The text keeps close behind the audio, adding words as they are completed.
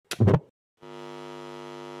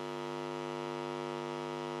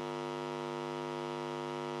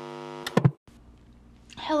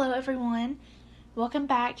everyone. Welcome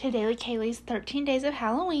back to Daily Kaylee's 13 Days of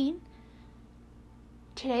Halloween.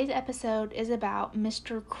 Today's episode is about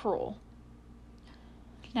Mr. Cruel.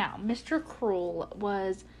 Now, Mr. Cruel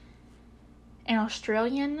was an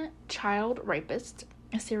Australian child rapist,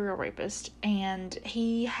 a serial rapist, and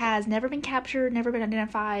he has never been captured, never been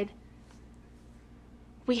identified.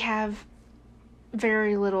 We have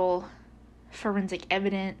very little forensic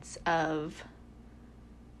evidence of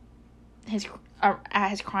his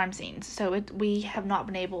crime scenes, so we have not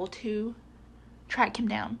been able to track him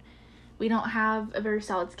down. We don't have a very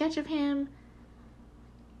solid sketch of him.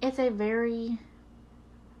 It's a very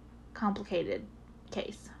complicated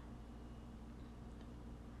case.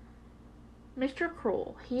 Mr.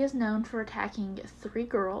 Cruel, he is known for attacking 3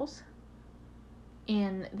 girls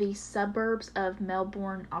in the suburbs of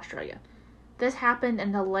Melbourne, Australia. This happened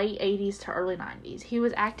in the late 80s to early 90s. He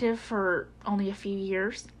was active for only a few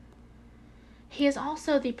years. He is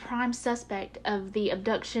also the prime suspect of the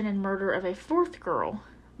abduction and murder of a 4th girl,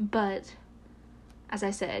 but, as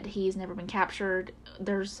I said, he's never been captured.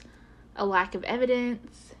 There's a lack of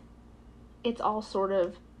evidence. It's all sort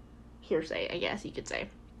of hearsay, I guess you could say.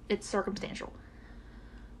 It's circumstantial.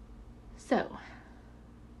 So,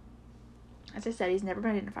 as I said, he's never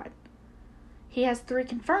been identified. He has 3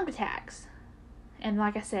 confirmed attacks, and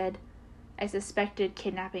like I said, a suspected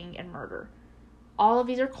kidnapping and murder. All of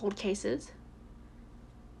these are cold cases.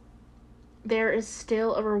 There is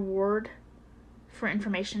still a reward for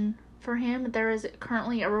information for him. There is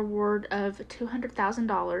currently a reward of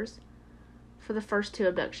 $200,000 for the first 2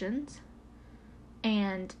 abductions.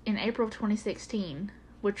 And in April of 2016,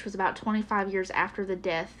 which was about 25 years after the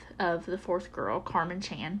death of the 4th girl, Carmen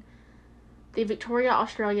Chan, the Victoria,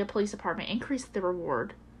 Australia Police Department increased the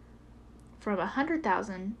reward from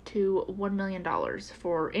 $100,000 to $1 million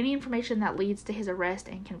for any information that leads to his arrest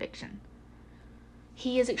and conviction.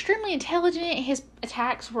 He is extremely intelligent. His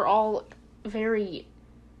attacks were all very...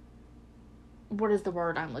 what is the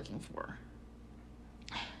word I'm looking for?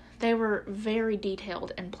 They were very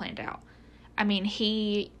detailed and planned out. I mean,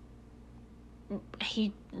 he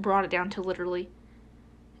brought it down to literally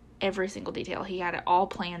every single detail. He had it all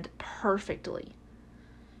planned perfectly.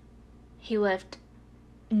 He left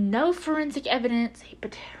no forensic evidence. He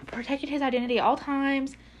protected his identity at all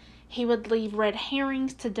times. He would leave red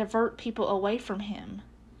herrings to divert people away from him.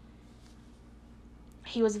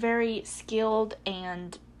 He was very skilled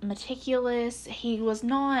and meticulous. He was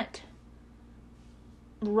not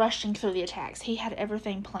rushing through the attacks. He had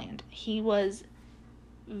everything planned. He was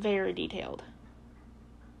very detailed.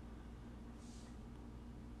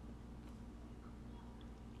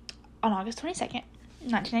 On August 22nd,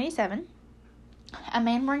 1987, a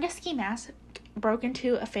man wearing a ski mask broke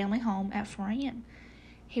into a family home at 4 a.m.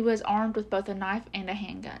 He was armed with both a knife and a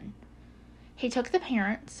handgun. He took the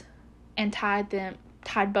parents and tied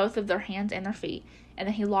both of their hands and their feet, and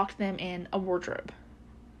then he locked them in a wardrobe.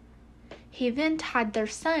 He then tied their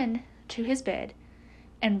son to his bed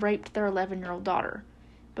and raped their 11-year-old daughter.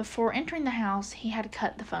 Before entering the house, he had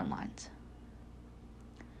cut the phone lines.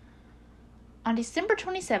 On December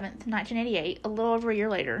 27th, 1988, a little over a year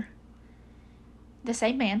later, the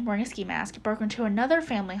same man, wearing a ski mask, broke into another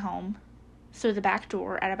family home through the back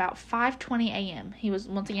door at about 5:20 a.m. He was,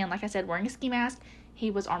 once again, like I said, wearing a ski mask.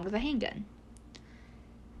 He was armed with a handgun.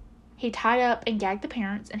 He tied up and gagged the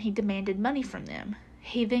parents, and he demanded money from them.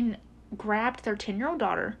 He then grabbed their 10-year-old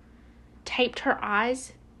daughter, taped her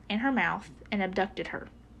eyes and her mouth, and abducted her.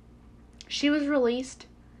 She was released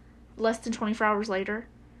less than 24 hours later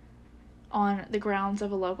on the grounds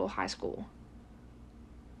of a local high school.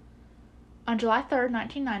 On July 3rd,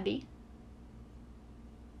 1990,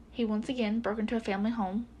 he once again broke into a family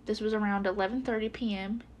home. This was around 11:30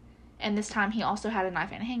 p.m., and this time he also had a knife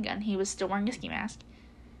and a handgun. He was still wearing a ski mask.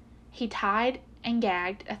 He tied and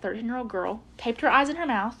gagged a 13-year-old girl, taped her eyes and her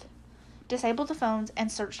mouth, disabled the phones,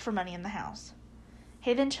 and searched for money in the house.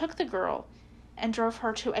 He then took the girl and drove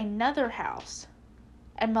her to another house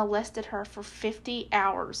and molested her for 50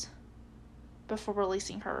 hours before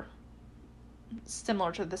releasing her,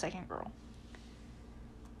 similar to the second girl.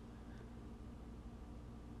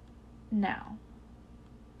 Now,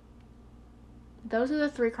 those are the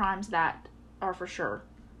 3 crimes that are for sure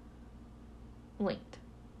linked.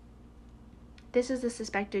 This is the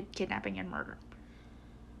suspected kidnapping and murder.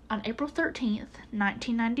 On April 13th,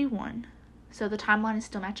 1991, so the timeline is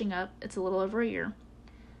still matching up, it's a little over a year,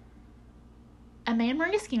 a man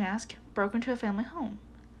wearing a ski mask broke into a family home.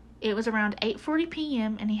 It was around 8:40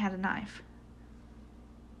 p.m. and he had a knife.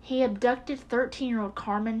 He abducted 13-year-old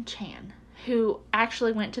Carmen Chan, who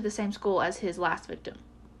actually went to the same school as his last victim.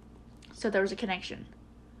 So there was a connection.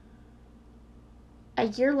 A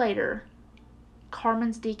year later,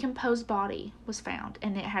 Carmen's decomposed body was found,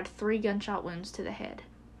 and it had 3 gunshot wounds to the head.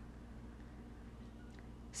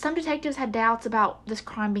 Some detectives had doubts about this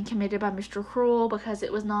crime being committed by Mr. Cruel because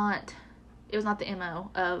it was not the MO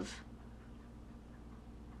of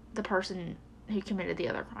the person who committed the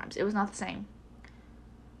other crimes. It was not the same.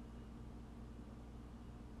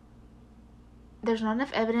 There's not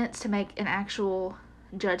enough evidence to make an actual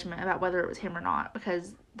judgment about whether it was him or not,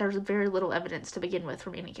 because there's very little evidence to begin with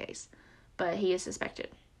from any case, but he is suspected.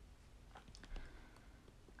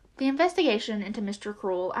 The investigation into Mr.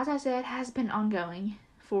 Cruel, as I said, has been ongoing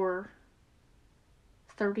for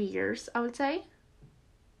 30 years, I would say.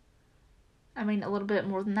 I mean, a little bit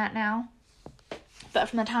more than that now. But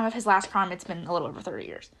from the time of his last crime, it's been a little over 30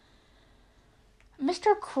 years.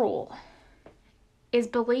 Mr. Cruel is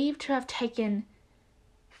believed to have taken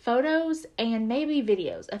photos and maybe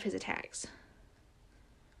videos of his attacks.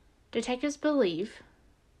 Detectives believe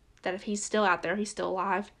that if he's still out there, he's still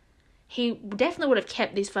alive, he definitely would have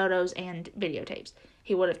kept these photos and videotapes.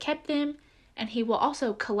 He would have kept them, and he will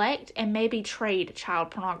also collect and maybe trade child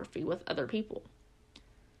pornography with other people.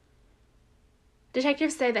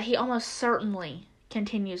 Detectives say that he almost certainly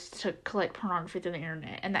continues to collect pornography through the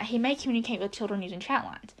internet, and that he may communicate with children using chat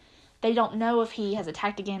lines. They don't know if he has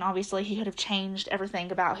attacked again. Obviously, he could have changed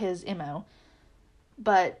everything about his MO.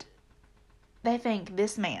 But they think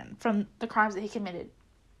this man, from the crimes that he committed,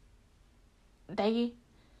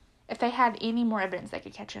 if they had any more evidence, they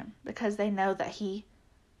could catch him, because they know that he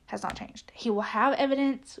has not changed. He will have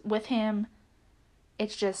evidence with him.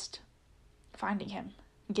 It's just finding him,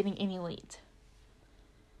 getting any leads.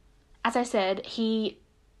 As I said, he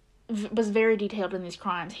was very detailed in these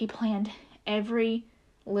crimes. He planned every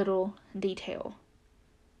little detail.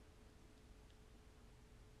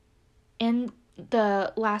 In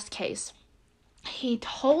the last case, he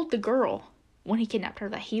told the girl when he kidnapped her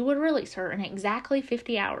that he would release her in exactly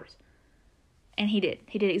 50 hours. And he did.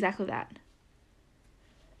 He did exactly that.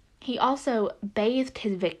 He also bathed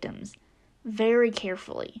his victims very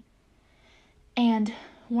carefully. And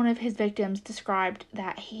one of his victims described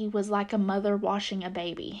that he was like a mother washing a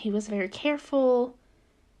baby. He was very careful.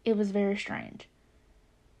 It was very strange.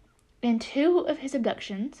 In 2 of his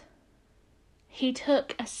abductions, he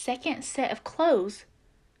took a second set of clothes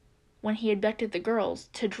when he abducted the girls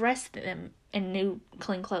to dress them in new,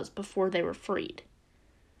 clean clothes before they were freed.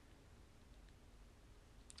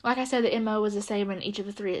 Like I said, the MO was the same in each of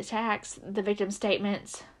the 3 attacks. The victim's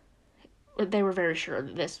statements, they were very sure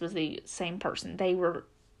that this was the same person. They were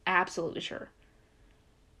absolutely sure.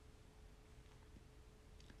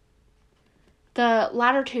 The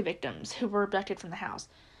latter 2 victims who were abducted from the house,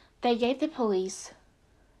 they gave the police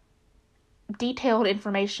detailed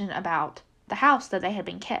information about the house that they had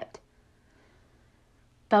been kept.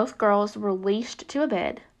 Both girls were leashed to a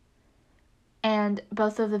bed, and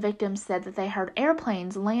both of the victims said that they heard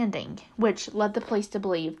airplanes landing, which led the police to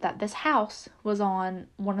believe that this house was on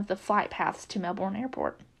one of the flight paths to Melbourne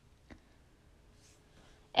Airport.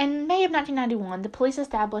 In May of 1991, the police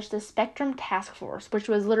established the Spectrum Task Force, which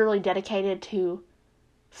was literally dedicated to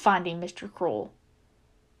finding Mr. Cruel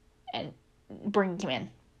and bringing him in.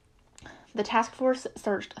 The task force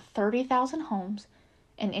searched 30,000 homes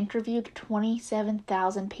and interviewed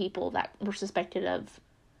 27,000 people that were suspected of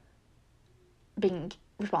being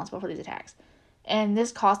responsible for these attacks. And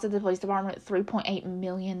this costed the police department $3.8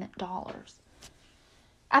 million.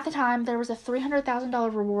 At the time, there was a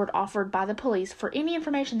 $300,000 reward offered by the police for any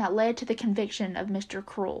information that led to the conviction of Mr.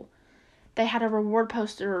 Cruel. They had a reward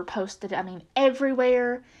poster posted,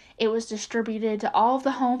 everywhere. It was distributed to all of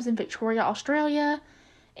the homes in Victoria, Australia,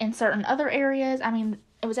 in certain other areas.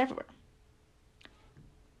 It was everywhere.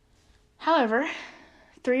 However,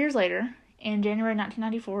 3 years later, in January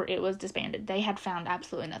 1994, it was disbanded. They had found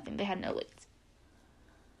absolutely nothing. They had no leads.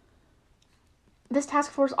 This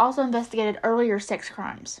task force also investigated earlier sex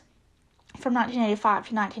crimes from 1985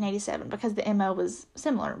 to 1987 because the MO was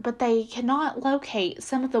similar, but they could not locate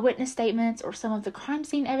some of the witness statements or some of the crime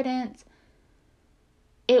scene evidence.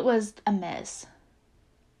 It was a mess.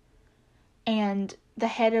 And the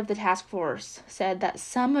head of the task force said that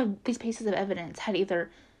some of these pieces of evidence had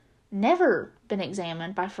either never been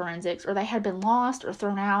examined by forensics, or they had been lost or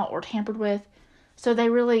thrown out or tampered with, so they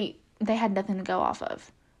had nothing to go off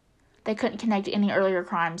of. They couldn't connect any earlier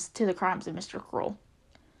crimes to the crimes of Mr. Cruel.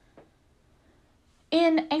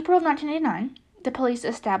 In April of 1989, the police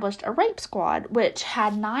established a rape squad, which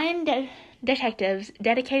had 9 detectives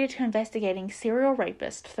dedicated to investigating serial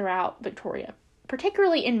rapists throughout Victoria,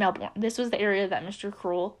 particularly in Melbourne. This was the area that Mr.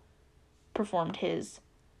 Cruel performed.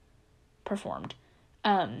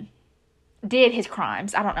 did his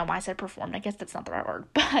crimes. I don't know why I said performed. I guess that's not the right word.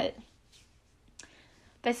 But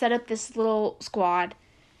they set up this little squad,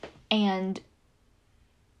 and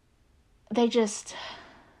they didn't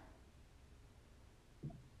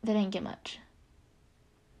get much.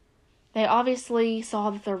 They obviously saw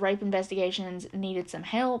that their rape investigations needed some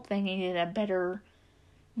help. They needed a better,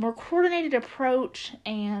 more coordinated approach,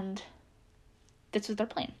 and this was their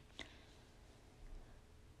plan.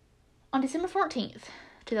 On December 14th,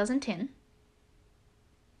 2010,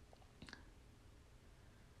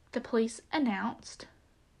 the police announced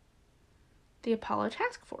the Apollo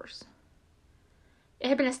Task Force. It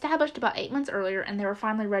had been established about 8 months earlier, and they were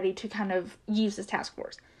finally ready to kind of use this task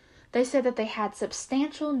force. They said that they had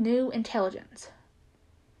substantial new intelligence,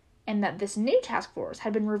 and that this new task force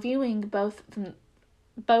had been reviewing both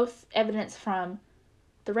evidence from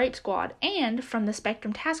the rape squad and from the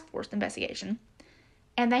Spectrum Task Force investigation,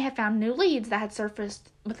 and they had found new leads that had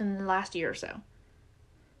surfaced within the last year or so.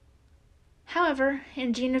 However,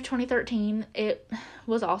 in June of 2013, it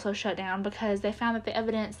was also shut down because they found that the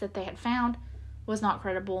evidence that they had found was not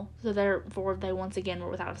credible, so therefore they once again were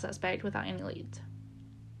without a suspect, without any leads.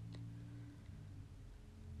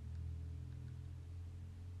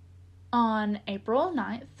 On April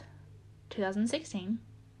 9th, 2016,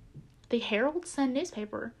 the Herald Sun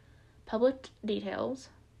newspaper published details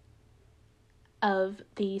of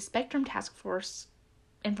the Spectrum Task Force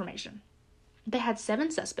information. They had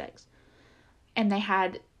 7 suspects, and they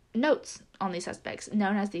had notes on these suspects,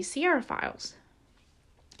 known as the Sierra Files.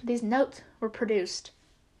 These notes were produced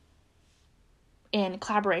in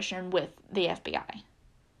collaboration with the FBI.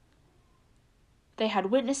 They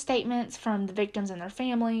had witness statements from the victims and their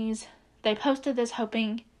families. They posted this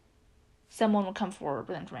hoping someone would come forward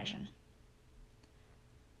with information.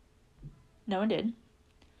 No one did.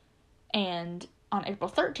 And on April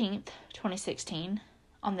 13th, 2016,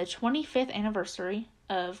 on the 25th anniversary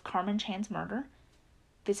of Carmen Chan's murder,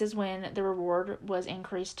 this is when the reward was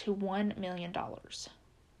increased to $1 million.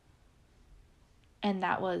 And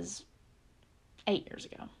that was 8 years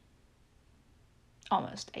ago.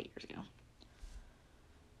 Almost 8 years ago.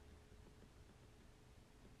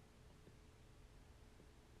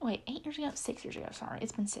 Wait, 8 years ago? 6 years ago, sorry.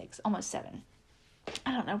 It's been 6, almost 7.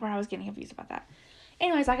 I don't know where I was getting confused about that.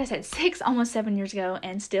 Anyways, like I said, 6, almost 7 years ago,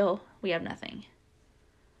 and still we have nothing.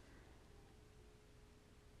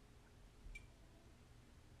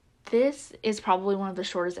 This is probably one of the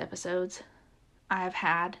shortest episodes I have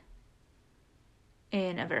had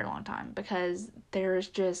in a very long time, because there's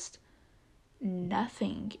just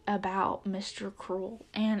nothing about Mr. Cruel,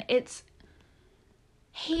 and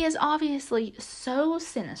he is obviously so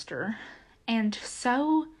sinister and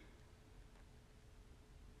so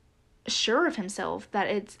sure of himself that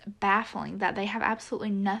it's baffling that they have absolutely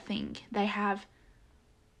nothing. They have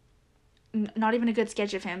not even a good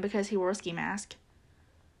sketch of him because he wore a ski mask.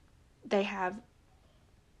 They have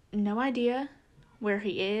no idea where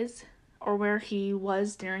he is or where he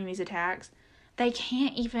was during these attacks. They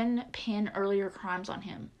can't even pin earlier crimes on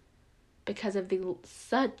him because of the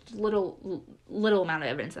such little amount of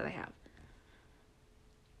evidence that they have.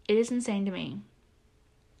 It is insane to me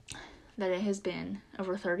that it has been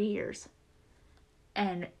over 30 years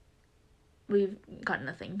and we've got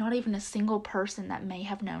nothing. Not even a single person that may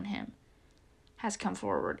have known him has come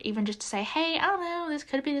forward, even just to say, hey, I don't know, this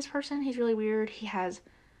could be this person. He's really weird. He has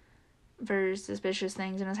very suspicious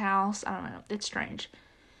things in his house. I don't know. It's strange.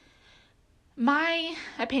 My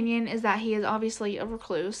opinion is that he is obviously a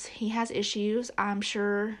recluse. He has issues. I'm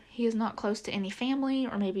sure he is not close to any family,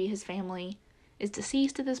 or maybe his family is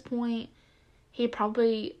deceased at this point. He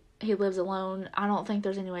lives alone. I don't think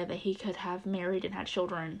there's any way that he could have married and had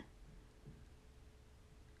children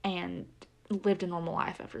and lived a normal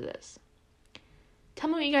life after this. Tell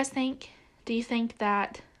me what you guys think. Do you think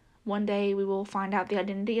that one day we will find out the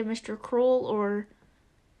identity of Mr. Cruel, or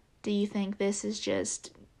do you think this is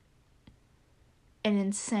just an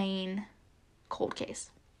insane cold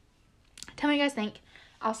case? Tell me what you guys think.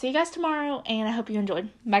 I'll see you guys tomorrow, and I hope you enjoyed.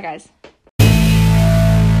 Bye, guys.